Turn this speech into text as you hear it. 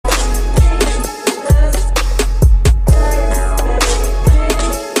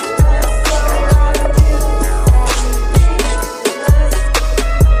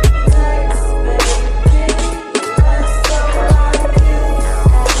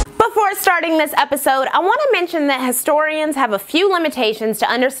Before starting this episode, I want to mention that historians have a few limitations to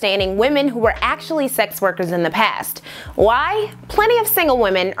understanding women who were actually sex workers in the past. Why? Plenty of single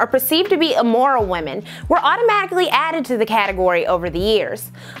women, or perceived to be immoral women, were automatically added to the category over the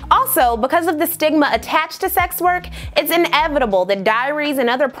years. Also, because of the stigma attached to sex work, it's inevitable that diaries and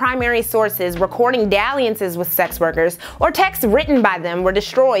other primary sources recording dalliances with sex workers or texts written by them were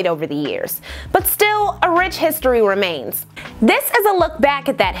destroyed over the years. But still, a rich history remains. This is a look back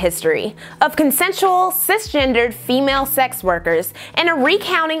at that history of consensual, cisgendered female sex workers and a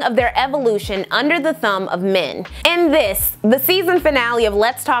recounting of their evolution under the thumb of men. In this, the season finale of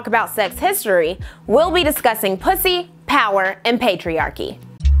Let's Talk About Sex History, we'll be discussing pussy, power, and patriarchy.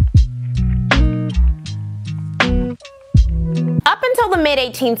 Up until the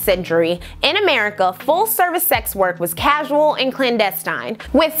mid-18th century, in America, full-service sex work was casual and clandestine,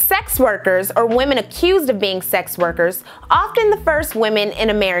 with sex workers, or women accused of being sex workers, often the first women in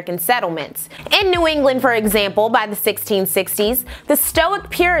American settlements. In New England, for example, by the 1660s, the Stoic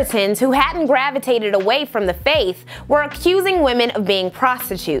Puritans who hadn't gravitated away from the faith were accusing women of being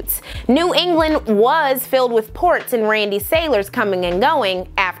prostitutes. New England was filled with ports and randy sailors coming and going,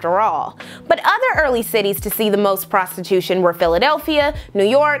 after all. But other early cities to see the most prostitution were Philadelphia, New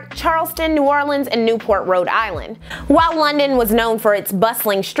York, Charleston, New Orleans, and Newport, Rhode Island. While London was known for its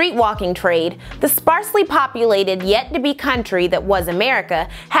bustling streetwalking trade, the sparsely populated, yet-to-be country that was America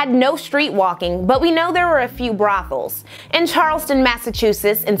had no streetwalking, but we know there were a few brothels. In Charleston,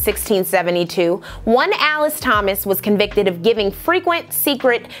 Massachusetts in 1672, one Alice Thomas was convicted of giving frequent,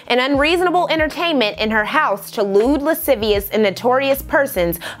 secret, and unreasonable entertainment in her house to lewd, lascivious, and notorious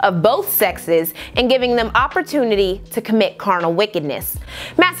persons of both sexes and giving them opportunity to commit carnal wickedness.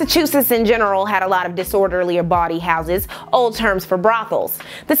 Massachusetts in general had a lot of disorderly or bawdy houses, old terms for brothels.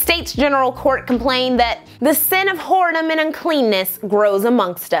 The state's general court complained that the sin of whoredom and uncleanness grows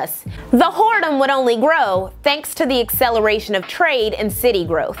amongst us. The whoredom would only grow thanks to the acceleration of trade and city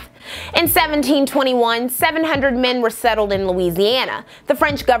growth. In 1721, 700 men were settled in Louisiana. The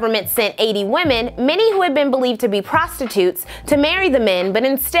French government sent 80 women, many who had been believed to be prostitutes, to marry the men, but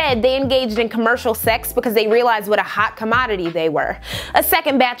instead they engaged in commercial sex because they realized what a hot commodity they were. A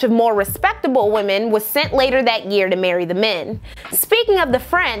second batch of more respectable women was sent later that year to marry the men. Speaking of the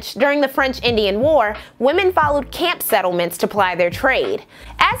French, during the French-Indian War, women followed camp settlements to ply their trade.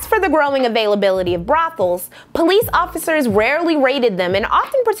 As for the growing availability of brothels, police officers rarely raided them and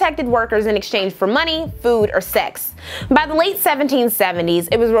often protected workers in exchange for money, food, or sex. By the late 1770s,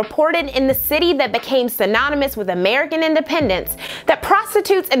 it was reported in the city that became synonymous with American independence that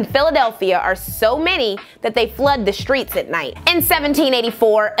prostitutes in Philadelphia are so many that they flood the streets at night. In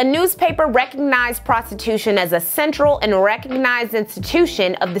 1784, a newspaper recognized prostitution as a central and recognized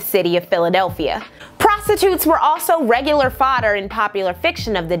institution of the city of Philadelphia. Prostitutes were also regular fodder in popular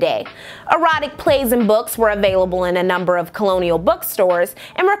fiction of the day. Erotic plays and books were available in a number of colonial bookstores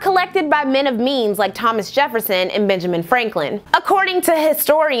and were collected by men of means like Thomas Jefferson and Benjamin Franklin. According to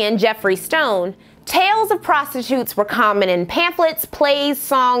historian Geoffrey Stone, tales of prostitutes were common in pamphlets, plays,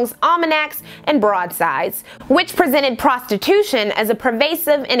 songs, almanacs, and broadsides, which presented prostitution as a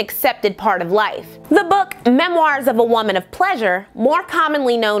pervasive and accepted part of life. The book Memoirs of a Woman of Pleasure, more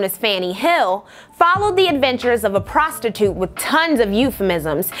commonly known as Fanny Hill, followed the adventures of a prostitute with tons of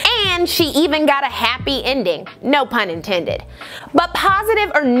euphemisms, and she even got a happy ending, no pun intended. But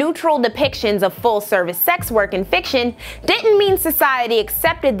positive or neutral depictions of full-service sex work in fiction didn't mean society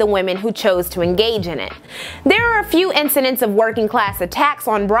accepted the women who chose to engage in it. There are a few incidents of working-class attacks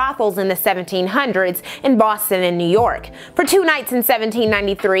on brothels in the 1700s in Boston and New York. For 2 nights in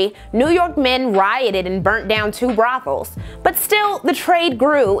 1793, New York men rioted and burnt down 2 brothels. But still, the trade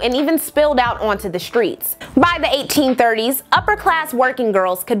grew and even spilled out onto the streets. By the 1830s, upper-class working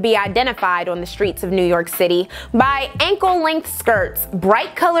girls could be identified on the streets of New York City by ankle-length skirts,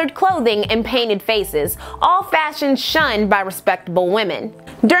 bright-colored clothing, and painted faces, all fashions shunned by respectable women.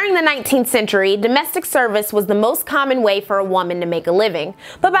 During the 19th century, domestic service was the most common way for a woman to make a living,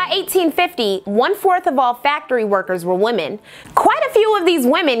 but by 1850, 1/4 of all factory workers were women. Quite a few of these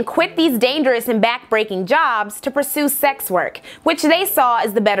women quit these dangerous and back-breaking jobs to pursue sex work, which they saw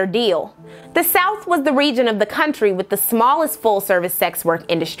as the better deal. The South was the region of the country with the smallest full-service sex work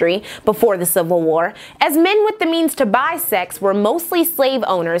industry before the Civil War, as men with the means to buy sex were mostly slave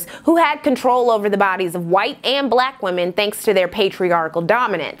owners who had control over the bodies of white and black women thanks to their patriarchal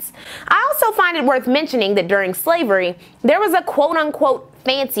dominance. I also find it worth mentioning that during slavery, there was a quote-unquote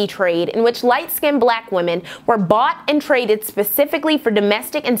fancy trade in which light-skinned black women were bought and traded specifically for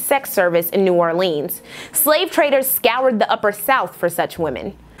domestic and sex service in New Orleans. Slave traders scoured the Upper South for such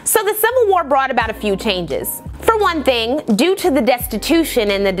women. So the Civil War brought about a few changes. For one thing, due to the destitution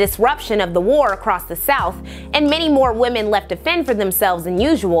and the disruption of the war across the South, and many more women left to fend for themselves than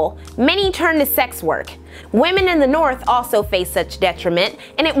usual, many turned to sex work. Women in the North also faced such detriment,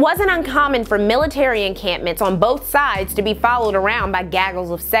 and it wasn't uncommon for military encampments on both sides to be followed around by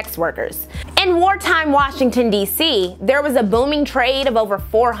gaggles of sex workers. In wartime Washington, D.C., there was a booming trade of over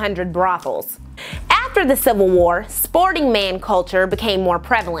 400 brothels. After the Civil War, sporting man culture became more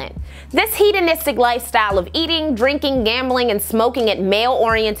prevalent. This hedonistic lifestyle of eating, drinking, gambling, and smoking at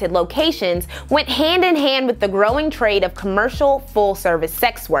male-oriented locations went hand in hand with the growing trade of commercial, full-service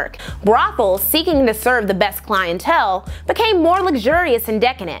sex work. Brothels, seeking to serve the best clientele, became more luxurious and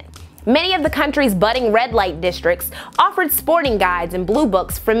decadent. Many of the country's budding red light districts offered sporting guides and blue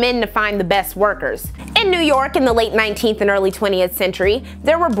books for men to find the best workers. In New York in the late 19th and early 20th century,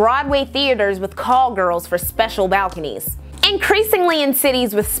 there were Broadway theaters with call girls for special balconies. Increasingly in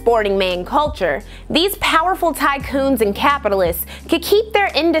cities with sporting man culture, these powerful tycoons and capitalists could keep their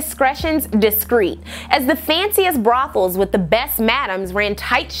indiscretions discreet, as the fanciest brothels with the best madams ran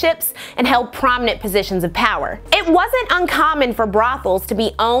tight ships and held prominent positions of power. It wasn't uncommon for brothels to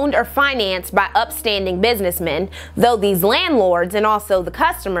be owned or financed by upstanding businessmen, though these landlords and also the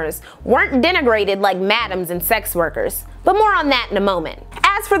customers weren't denigrated like madams and sex workers. But more on that in a moment.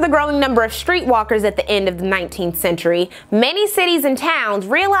 As for the growing number of streetwalkers at the end of the 19th century, many cities and towns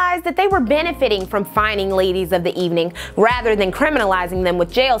realized that they were benefiting from fining ladies of the evening rather than criminalizing them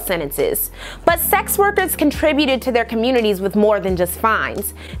with jail sentences. But sex workers contributed to their communities with more than just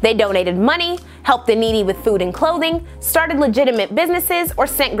fines. They donated money, helped the needy with food and clothing, started legitimate businesses, or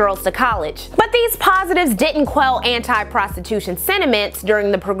sent girls to college. But these positives didn't quell anti-prostitution sentiments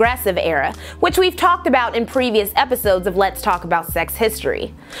during the Progressive era, which we've talked about in previous episodes of Let's Talk About Sex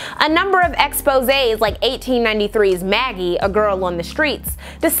History. A number of exposés like 1893's Maggie, A Girl on the Streets,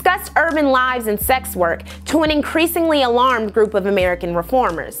 discussed urban lives and sex work to an increasingly alarmed group of American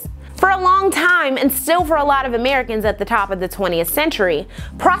reformers. For a long time, and still for a lot of Americans at the top of the 20th century,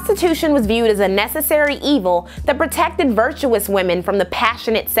 prostitution was viewed as a necessary evil that protected virtuous women from the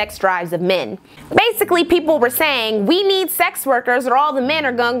passionate sex drives of men. Basically, people were saying, we need sex workers or all the men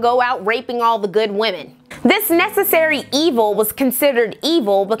are gonna go out raping all the good women. This necessary evil was considered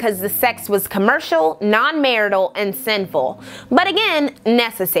evil because the sex was commercial, non-marital, and sinful. But again,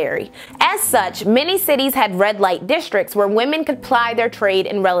 necessary. As such, many cities had red light districts where women could ply their trade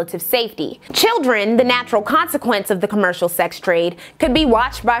in relative safety. Children, the natural consequence of the commercial sex trade, could be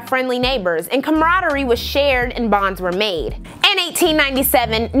watched by friendly neighbors, and camaraderie was shared and bonds were made. In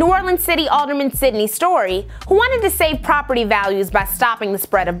 1897, New Orleans City Alderman Sidney Story, who wanted to save property values by stopping the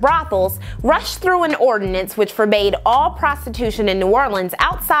spread of brothels, rushed through an ordinance which forbade all prostitution in New Orleans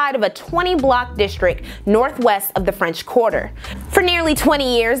outside of a 20-block district northwest of the French Quarter. For nearly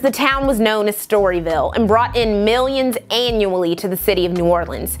 20 years, the town was known as Storyville and brought in millions annually to the city of New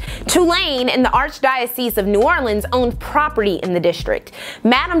Orleans. Tulane and the Archdiocese of New Orleans owned property in the district.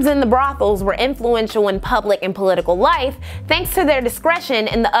 Madams in the brothels were influential in public and political life thanks to their discretion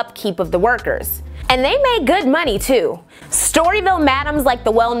in the upkeep of the workers. And they made good money too. Storyville madams like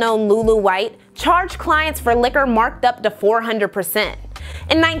the well-known Lulu White charged clients for liquor marked up to 400%.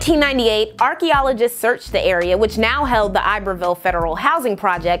 In 1998, archaeologists searched the area, which now held the Iberville Federal Housing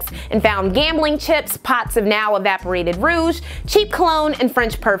Projects, and found gambling chips, pots of now evaporated rouge, cheap cologne, and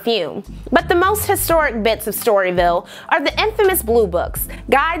French perfume. But the most historic bits of Storyville are the infamous Blue Books,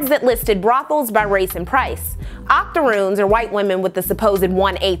 guides that listed brothels by race and price. Octoroons, or white women with the supposed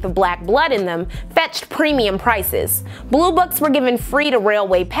 1/8 of black blood in them, fetched premium prices. Blue Books were given free to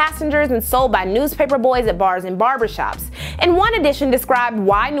railway passengers and sold by newspaper boys at bars and barbershops. And one edition described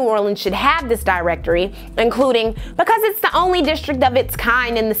why New Orleans should have this directory, including because it's the only district of its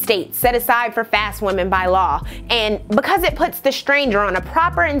kind in the state set aside for fast women by law, and because it puts the stranger on a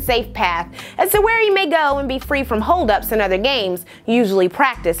proper and safe path as to where he may go and be free from holdups and other games usually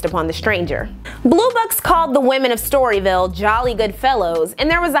practiced upon the stranger. Blue Books called the women of Storyville jolly good fellows,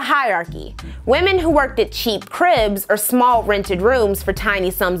 and there was a hierarchy. Women who worked at cheap cribs or small rented rooms for tiny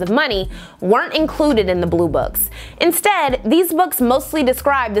sums of money weren't included in the Blue Books. Instead, these books mostly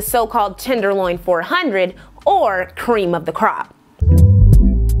described the so-called Tenderloin 400, or cream of the crop.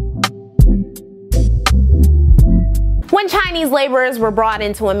 When Chinese laborers were brought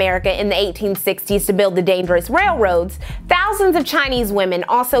into America in the 1860s to build the dangerous railroads, thousands of Chinese women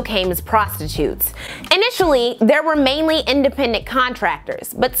also came as prostitutes. Initially, there were mainly independent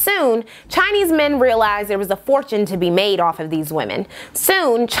contractors, but soon, Chinese men realized there was a fortune to be made off of these women.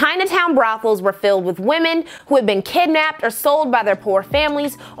 Soon, Chinatown brothels were filled with women who had been kidnapped or sold by their poor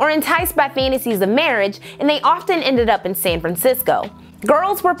families or enticed by fantasies of marriage, and they often ended up in San Francisco.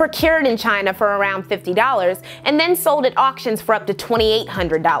 Girls were procured in China for around $50 and then sold at auctions for up to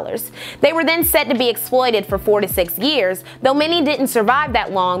 $2,800. They were then said to be exploited for 4 to 6 years, though many didn't survive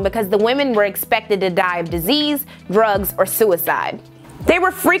that long because the women were expected to die of disease, drugs, or suicide. They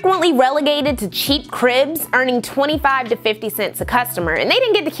were frequently relegated to cheap cribs, earning 25 to 50 cents a customer, and they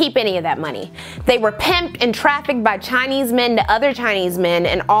didn't get to keep any of that money. They were pimped and trafficked by Chinese men to other Chinese men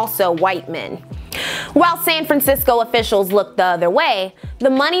and also white men. While San Francisco officials looked the other way, the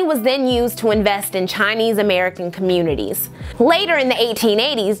money was then used to invest in Chinese American communities. Later in the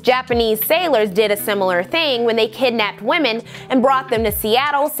 1880s, Japanese sailors did a similar thing when they kidnapped women and brought them to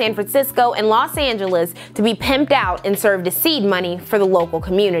Seattle, San Francisco, and Los Angeles to be pimped out and served as seed money for the local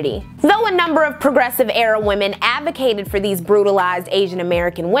community. Though a number of progressive era women advocated for these brutalized Asian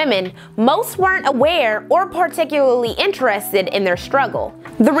American women, most weren't aware or particularly interested in their struggle.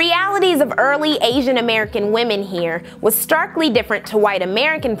 The realities of early Asian American women here was starkly different to white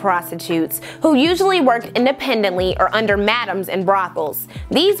American prostitutes who usually worked independently or under madams in brothels.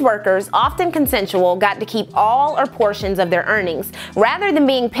 These workers, often consensual, got to keep all or portions of their earnings rather than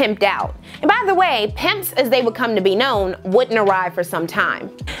being pimped out. And by the way, pimps, as they would come to be known, wouldn't arrive for some time.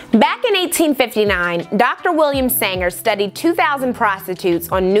 Back in 1859, Dr. William Sanger studied 2,000 prostitutes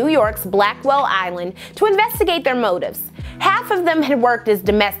on New York's Blackwell Island to investigate their motives. Half of them had worked as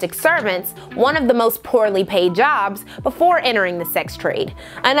domestic servants, one of the most poorly paid jobs, before entering the sex trade.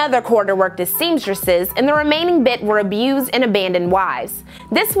 Another quarter worked as seamstresses, and the remaining bit were abused and abandoned wives.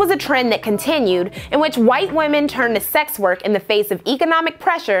 This was a trend that continued, in which white women turned to sex work in the face of economic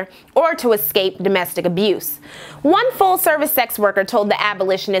pressure or to escape domestic abuse. One full-service sex worker told the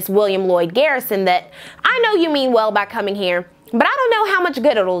abolitionist William Lloyd Garrison that, "I know you mean well by coming here, but I don't know how much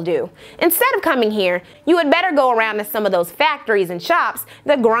good it'll do. Instead of coming here, you had better go around to some of those factories and shops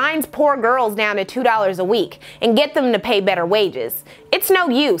that grinds poor girls down to $2 a week and get them to pay better wages. It's no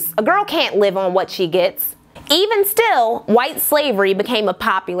use. A girl can't live on what she gets." Even still, white slavery became a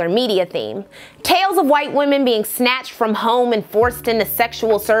popular media theme. Tales of white women being snatched from home and forced into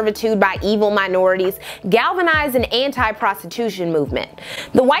sexual servitude by evil minorities galvanized an anti-prostitution movement.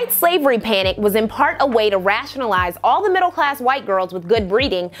 The white slavery panic was in part a way to rationalize all the middle-class white girls with good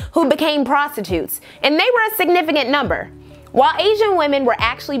breeding who became prostitutes, and they were a significant number. While Asian women were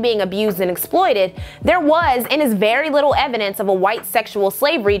actually being abused and exploited, there was and is very little evidence of a white sexual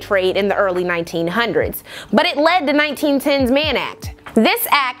slavery trade in the early 1900s, but it led to 1910's Mann Act. This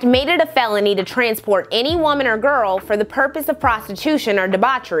act made it a felony to transport any woman or girl for the purpose of prostitution or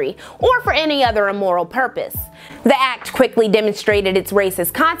debauchery, or for any other immoral purpose. The act quickly demonstrated its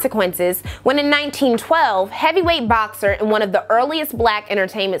racist consequences when in 1912, heavyweight boxer and one of the earliest black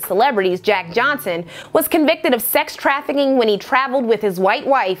entertainment celebrities, Jack Johnson, was convicted of sex trafficking when he traveled with his white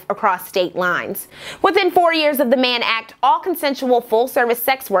wife across state lines. Within 4 years of the Mann Act, all consensual full-service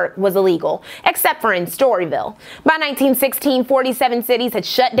sex work was illegal, except for in Storyville. By 1916, 47 cities had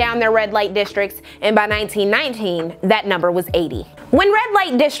shut down their red light districts, and by 1919, that number was 80. When red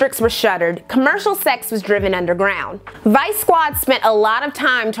light districts were shuttered, commercial sex was driven underground. Vice squads spent a lot of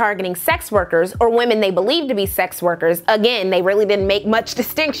time targeting sex workers or women they believed to be sex workers. Again, they really didn't make much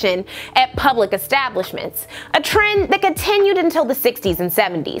distinction at public establishments, a trend that continued until the 60s and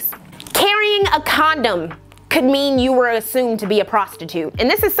 70s. Carrying a condom could mean you were assumed to be a prostitute, and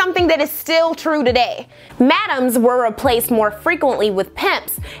this is something that is still true today. Madams were replaced more frequently with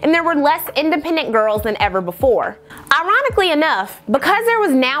pimps, and there were less independent girls than ever before. Ironically enough, because there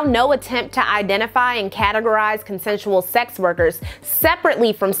was now no attempt to identify and categorize consensual sex workers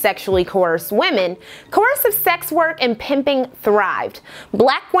separately from sexually coerced women, coercive sex work and pimping thrived.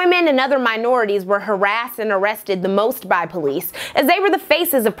 Black women and other minorities were harassed and arrested the most by police, as they were the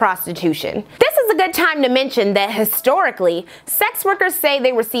faces of prostitution. This is a good time to mention that historically, sex workers say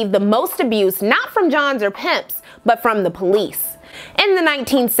they received the most abuse not from Johns or pimps, but from the police. In the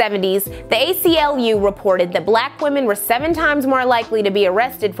 1970s, the ACLU reported that black women were 7 times more likely to be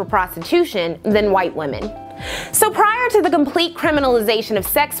arrested for prostitution than white women. So prior to the complete criminalization of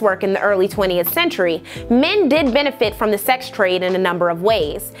sex work in the early 20th century, men did benefit from the sex trade in a number of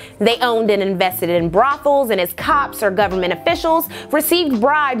ways. They owned and invested in brothels, and as cops or government officials, received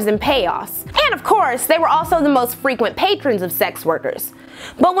bribes and payoffs. And of course, they were also the most frequent patrons of sex workers.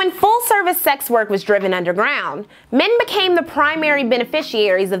 But when full-service sex work was driven underground, men became the primary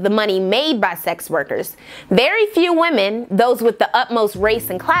beneficiaries of the money made by sex workers. Very few women, those with the utmost race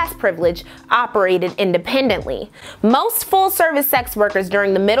and class privilege, operated independently. Most full-service sex workers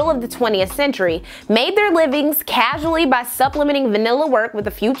during the middle of the 20th century made their livings casually by supplementing vanilla work with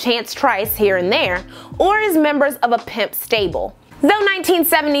a few chance tries here and there, or as members of a pimp stable. Though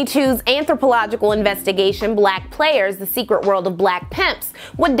 1972's anthropological investigation Black Players, The Secret World of Black Pimps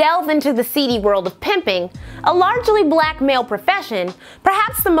would delve into the seedy world of pimping, a largely black male profession,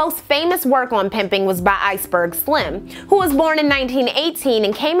 perhaps the most famous work on pimping was by Iceberg Slim, who was born in 1918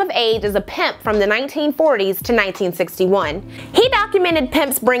 and came of age as a pimp from the 1940s to 1961. He documented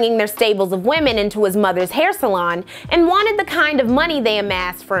pimps bringing their stables of women into his mother's hair salon and wanted the kind of money they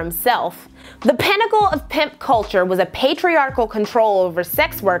amassed for himself. The pinnacle of pimp culture was a patriarchal control over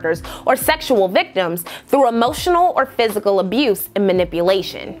sex workers or sexual victims through emotional or physical abuse and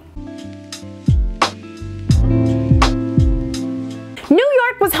manipulation. New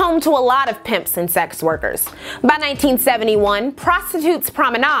York was home to a lot of pimps and sex workers. By 1971, Prostitutes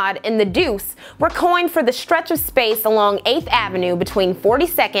Promenade and The Deuce were coined for the stretch of space along 8th Avenue between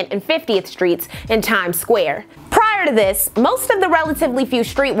 42nd and 50th Streets in Times Square. Prior to this, most of the relatively few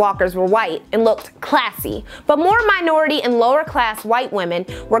streetwalkers were white and looked classy, but more minority and lower class white women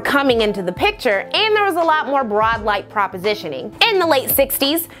were coming into the picture, and there was a lot more broad light propositioning. In the late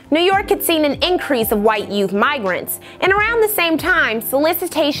 60s, New York had seen an increase of white youth migrants, and around the same time,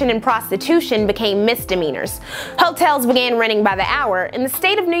 solicitation and prostitution became misdemeanors. Hotels began renting by the hour, and the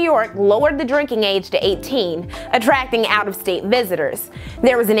state of New York lowered the drinking age to 18, attracting out-of-state visitors.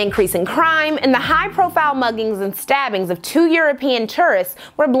 There was an increase in crime, and the high-profile muggings and stabbings of 2 European tourists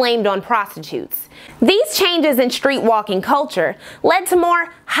were blamed on prostitutes. These changes in street walking culture led to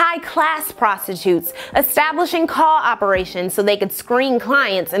more high-class prostitutes establishing call operations so they could screen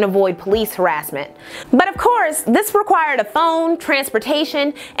clients and avoid police harassment. But of course, this required a phone,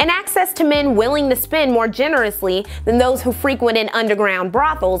 transportation, and access to men willing to spend more generously than those who frequented underground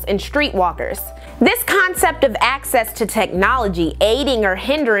brothels and streetwalkers. This concept of access to technology aiding or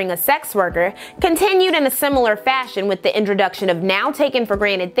hindering a sex worker continued in a similar fashion with the introduction of now taken for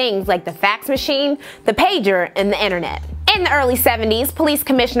granted things like the fax machine, the pager, and the internet. In the early 70s, Police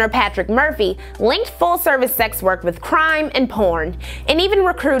Commissioner Patrick Murphy linked full-service sex work with crime and porn, and even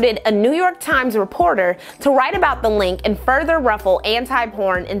recruited a New York Times reporter to write about the link and further ruffle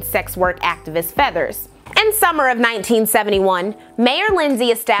anti-porn and sex work activist feathers. In summer of 1971, Mayor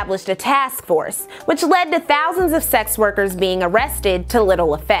Lindsay established a task force, which led to thousands of sex workers being arrested to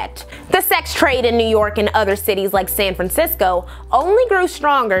little effect. The sex trade in New York and other cities like San Francisco only grew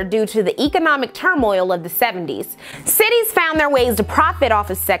stronger due to the economic turmoil of the 70s. Cities found their ways to profit off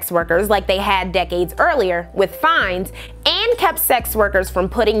of sex workers like they had decades earlier, with fines, and kept sex workers from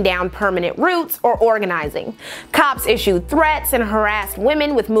putting down permanent roots or organizing. Cops issued threats and harassed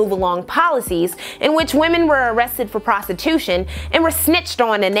women with move-along policies in which women were arrested for prostitution and were snitched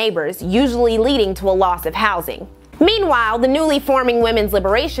on to neighbors, usually leading to a loss of housing. Meanwhile, the newly forming women's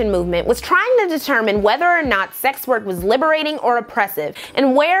liberation movement was trying to determine whether or not sex work was liberating or oppressive,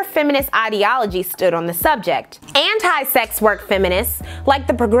 and where feminist ideology stood on the subject. Anti-sex work feminists, like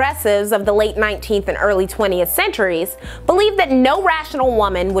the progressives of the late 19th and early 20th centuries, believed that no rational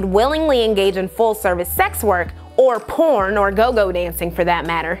woman would willingly engage in full-service sex work, or porn, or go-go dancing for that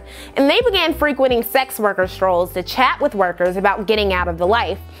matter, and they began frequenting sex worker strolls to chat with workers about getting out of the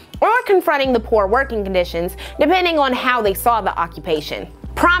life, or confronting the poor working conditions, depending on how they saw the occupation.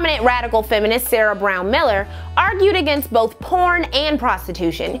 Prominent radical feminist Sarah Brown Miller argued against both porn and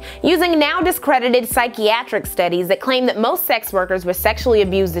prostitution, using now discredited psychiatric studies that claim that most sex workers were sexually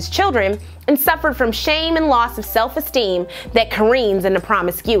abused as children and suffered from shame and loss of self-esteem that careens into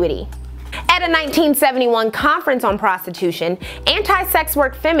promiscuity. At a 1971 conference on prostitution, anti-sex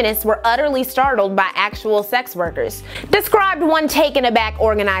work feminists were utterly startled by actual sex workers. Described one taken-aback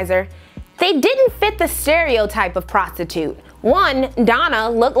organizer, "They didn't fit the stereotype of prostitute. One, Donna,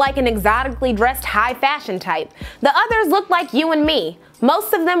 looked like an exotically dressed high-fashion type. The others looked like you and me.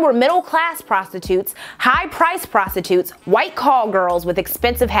 Most of them were middle-class prostitutes, high-priced prostitutes, white call girls with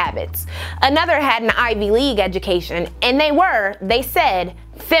expensive habits. Another had an Ivy League education, and they were, they said,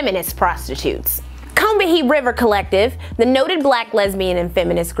 feminist prostitutes." Combahee River Collective, the noted black lesbian and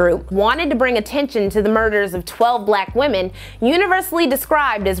feminist group, wanted to bring attention to the murders of 12 black women universally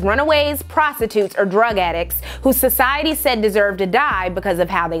described as runaways, prostitutes, or drug addicts who society said deserved to die because of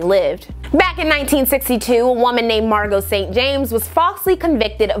how they lived. Back in 1962, a woman named Margot St. James was falsely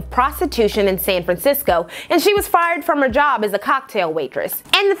convicted of prostitution in San Francisco, and she was fired from her job as a cocktail waitress.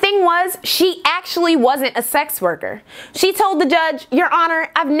 And the thing was, she actually wasn't a sex worker. She told the judge, "Your Honor,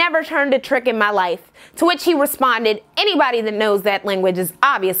 I've never turned a trick in my life." To which he responded, "Anybody that knows that language is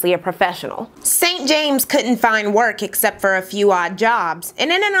obviously a professional." St. James couldn't find work except for a few odd jobs,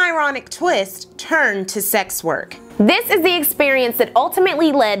 and in an ironic twist, turned to sex work. This is the experience that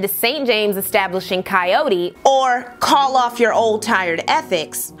ultimately led to St. James establishing Coyote, or Call Off Your Old Tired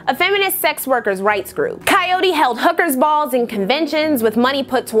Ethics, a feminist sex workers' rights group. Coyote held hookers' balls and conventions with money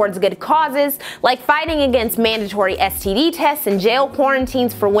put towards good causes, like fighting against mandatory STD tests and jail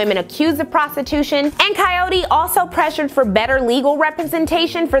quarantines for women accused of prostitution, and Coyote also pressured for better legal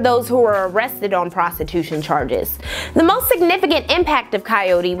representation for those who were arrested on prostitution charges. The most significant impact of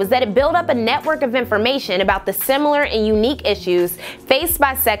Coyote was that it built up a network of information about the similar and unique issues faced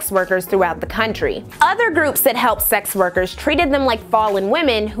by sex workers throughout the country. Other groups that helped sex workers treated them like fallen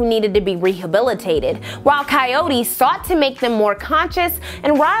women who needed to be rehabilitated, while Coyote sought to make them more conscious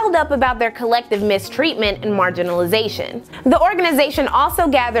and riled up about their collective mistreatment and marginalization. The organization also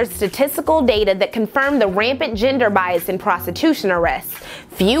gathered statistical data that confirmed the rampant gender bias in prostitution arrests,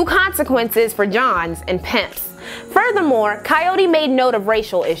 few consequences for Johns and pimps. Furthermore, Coyote made note of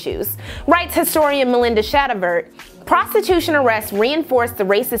racial issues. Writes historian Melinda Chateauvert, prostitution arrests reinforced the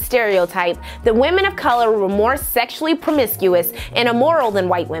racist stereotype that women of color were more sexually promiscuous and immoral than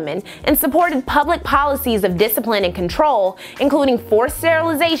white women, and supported public policies of discipline and control, including forced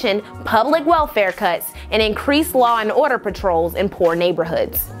sterilization, public welfare cuts, and increased law and order patrols in poor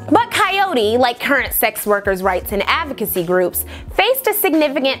neighborhoods. But Coyote, like current sex workers' rights and advocacy groups, faced a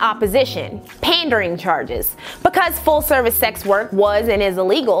significant opposition: pandering charges. Because full-service sex work was and is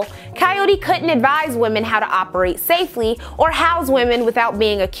illegal, Coyote couldn't advise women how to operate safely or house women without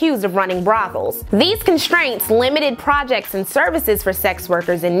being accused of running brothels. These constraints limited projects and services for sex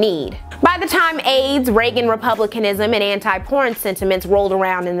workers in need. By the time AIDS, Reagan Republicanism, and anti-porn sentiments rolled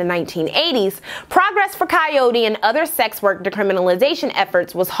around in the 1980s, progress for Coyote and other sex work decriminalization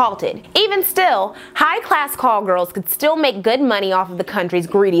efforts was halted. Even still, high-class call girls could still make good money off of the country's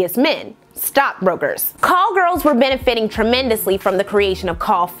greediest men: stockbrokers. Call girls were benefiting tremendously from the creation of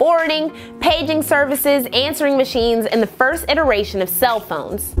call forwarding, paging services, answering machines, and the first iteration of cell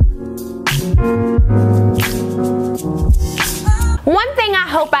phones. One thing I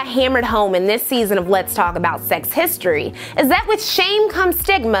hope I hammered home in this season of Let's Talk About Sex History is that with shame comes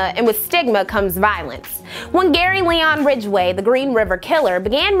stigma, and with stigma comes violence. When Gary Leon Ridgway, the Green River Killer,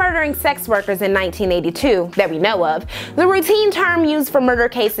 began murdering sex workers in 1982, that we know of, the routine term used for murder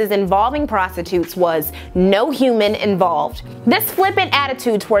cases involving prostitutes was "no human involved." This flippant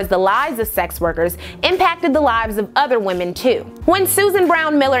attitude towards the lives of sex workers impacted the lives of other women too. When Susan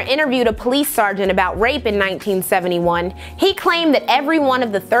Brown Miller interviewed a police sergeant about rape in 1971, he claimed that every one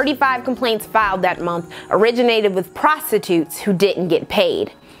of the 35 complaints filed that month originated with prostitutes who didn't get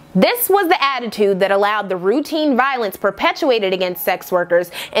paid. This was the attitude that allowed the routine violence perpetuated against sex workers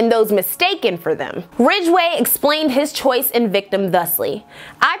and those mistaken for them. Ridgway explained his choice in Victim thusly: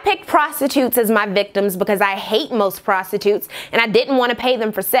 "I picked prostitutes as my victims because I hate most prostitutes and I didn't want to pay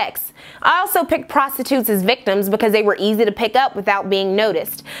them for sex. I also picked prostitutes as victims because they were easy to pick up without being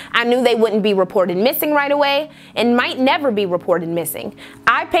noticed. I knew they wouldn't be reported missing right away and might never be reported missing.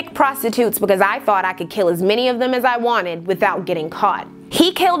 I picked prostitutes because I thought I could kill as many of them as I wanted without getting caught."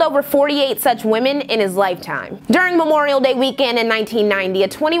 He killed over 48 such women in his lifetime. During Memorial Day weekend in 1990, a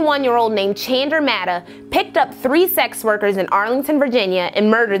 21-year-old named Chandra Matta picked up 3 sex workers in Arlington, Virginia, and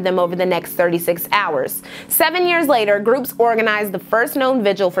murdered them over the next 36 hours. 7 years later, groups organized the first known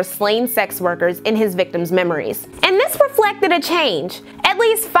vigil for slain sex workers in his victims' memories. And this reflected a change. At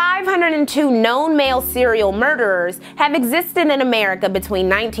least 502 known male serial murderers have existed in America between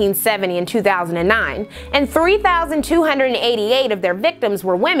 1970 and 2009, and 3,288 of their victims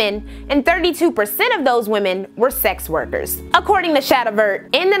were women, and 32% of those women were sex workers. According to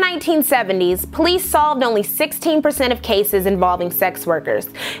Chateauvert, in the 1970s, police solved only 16% of cases involving sex workers.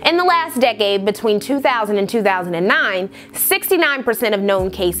 In the last decade, between 2000 and 2009, 69% of known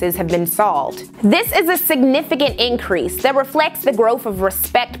cases have been solved. This is a significant increase that reflects the growth of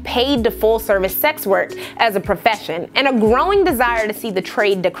respect paid to full-service sex work as a profession, and a growing desire to see the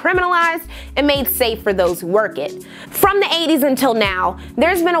trade decriminalized and made safe for those who work it. From the 80s until now,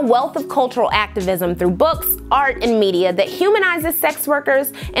 there's been a wealth of cultural activism through books, art, and media that humanizes sex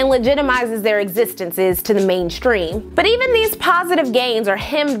workers and legitimizes their existences to the mainstream. But even these positive gains are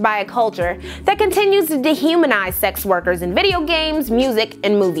hemmed by a culture that continues to dehumanize sex workers in video games, music,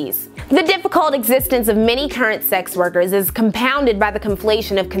 and movies. The difficult existence of many current sex workers is compounded by the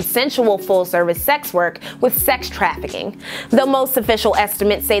conflation of consensual full-service sex work with sex trafficking. Though most official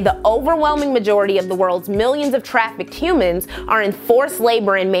estimates say the overwhelming majority of the world's millions of trafficked humans are in forced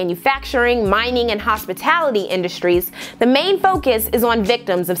labor in manufacturing, mining, and hospitality industries, the main focus is on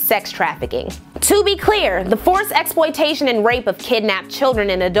victims of sex trafficking. To be clear, the forced exploitation and rape of kidnapped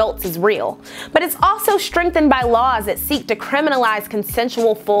children and adults is real, but it's also strengthened by laws that seek to criminalize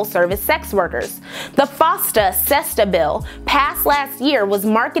consensual full-service sex workers. The FOSTA SESTA bill, passed last year, was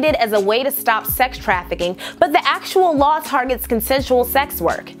marketed as a way to stop sex trafficking, but the actual law targets consensual sex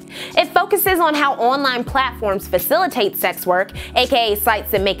work. It focuses on how online platforms facilitate sex work, aka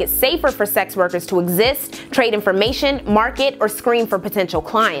sites that make it safer for sex workers to exist, trade information, market, or screen for potential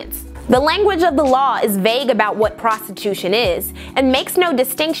clients. The language of the law is vague about what prostitution is, and makes no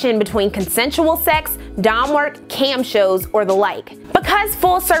distinction between consensual sex, dom work, cam shows, or the like. Because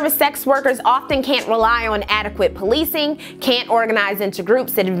full-service sex workers often can't rely on adequate policing, can't organize into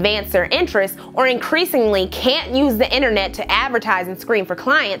groups that advance their interests, or increasingly can't use the internet to advertise and screen for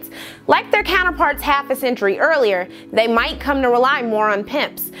clients, like their counterparts half a century earlier, they might come to rely more on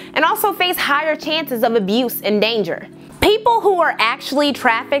pimps, and also face higher chances of abuse and danger. People who are actually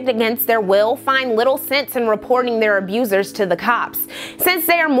trafficked against their will find little sense in reporting their abusers to the cops, since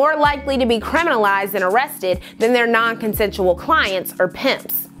they are more likely to be criminalized and arrested than their non-consensual clients or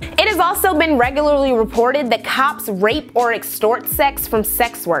pimps. It has also been regularly reported that cops rape or extort sex from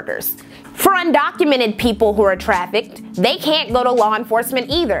sex workers. For undocumented people who are trafficked, they can't go to law enforcement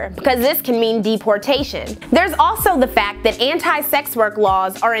either, because this can mean deportation. There's also the fact that anti-sex work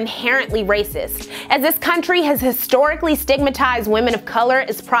laws are inherently racist, as this country has historically stigmatized women of color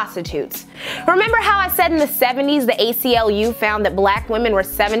as prostitutes. Remember how I said in the 70s the ACLU found that black women were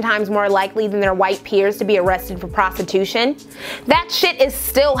 7 times more likely than their white peers to be arrested for prostitution? That shit is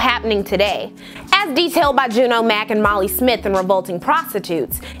still happening today. As detailed by Juno Mack and Molly Smith in Revolting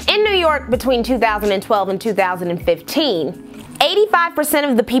Prostitutes, in New York between 2012 and 2015, 85%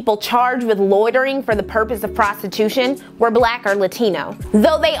 of the people charged with loitering for the purpose of prostitution were black or Latino,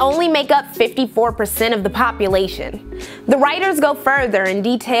 though they only make up 54% of the population. The writers go further and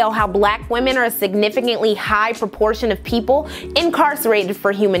detail how black women are a significantly high proportion of people incarcerated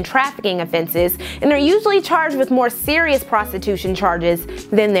for human trafficking offenses and are usually charged with more serious prostitution charges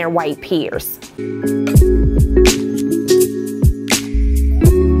than their white peers.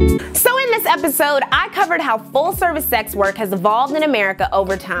 In this episode, I covered how full-service sex work has evolved in America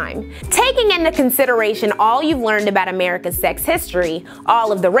over time. Taking into consideration all you've learned about America's sex history,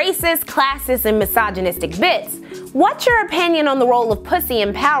 all of the racist, classist, and misogynistic bits, what's your opinion on the role of pussy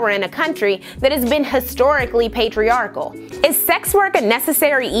and power in a country that has been historically patriarchal? Is sex work a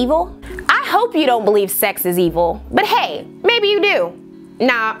necessary evil? I hope you don't believe sex is evil, but hey, maybe you do.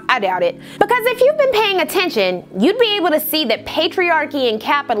 Nah, I doubt it. Because if you've been paying attention, you'd be able to see that patriarchy and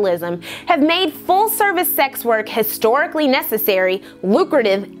capitalism have made full-service sex work historically necessary,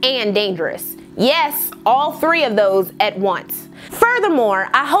 lucrative, and dangerous. Yes, all 3 of those at once. Furthermore,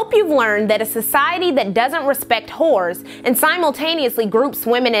 I hope you've learned that a society that doesn't respect whores and simultaneously groups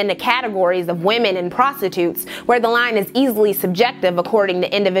women into categories of women and prostitutes, where the line is easily subjective according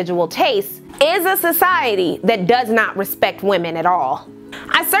to individual tastes, is a society that does not respect women at all.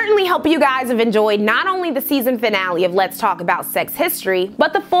 I certainly hope you guys have enjoyed not only the season finale of Let's Talk About Sex History,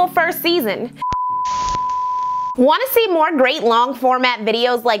 but the full first season. Want to see more great long format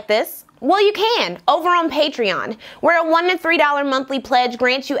videos like this? Well, you can, over on Patreon, where a $1 to $3 monthly pledge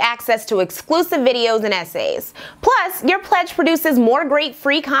grants you access to exclusive videos and essays. Plus, your pledge produces more great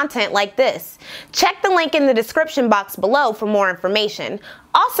free content like this. Check the link in the description box below for more information.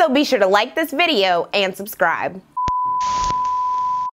 Also, be sure to like this video and subscribe.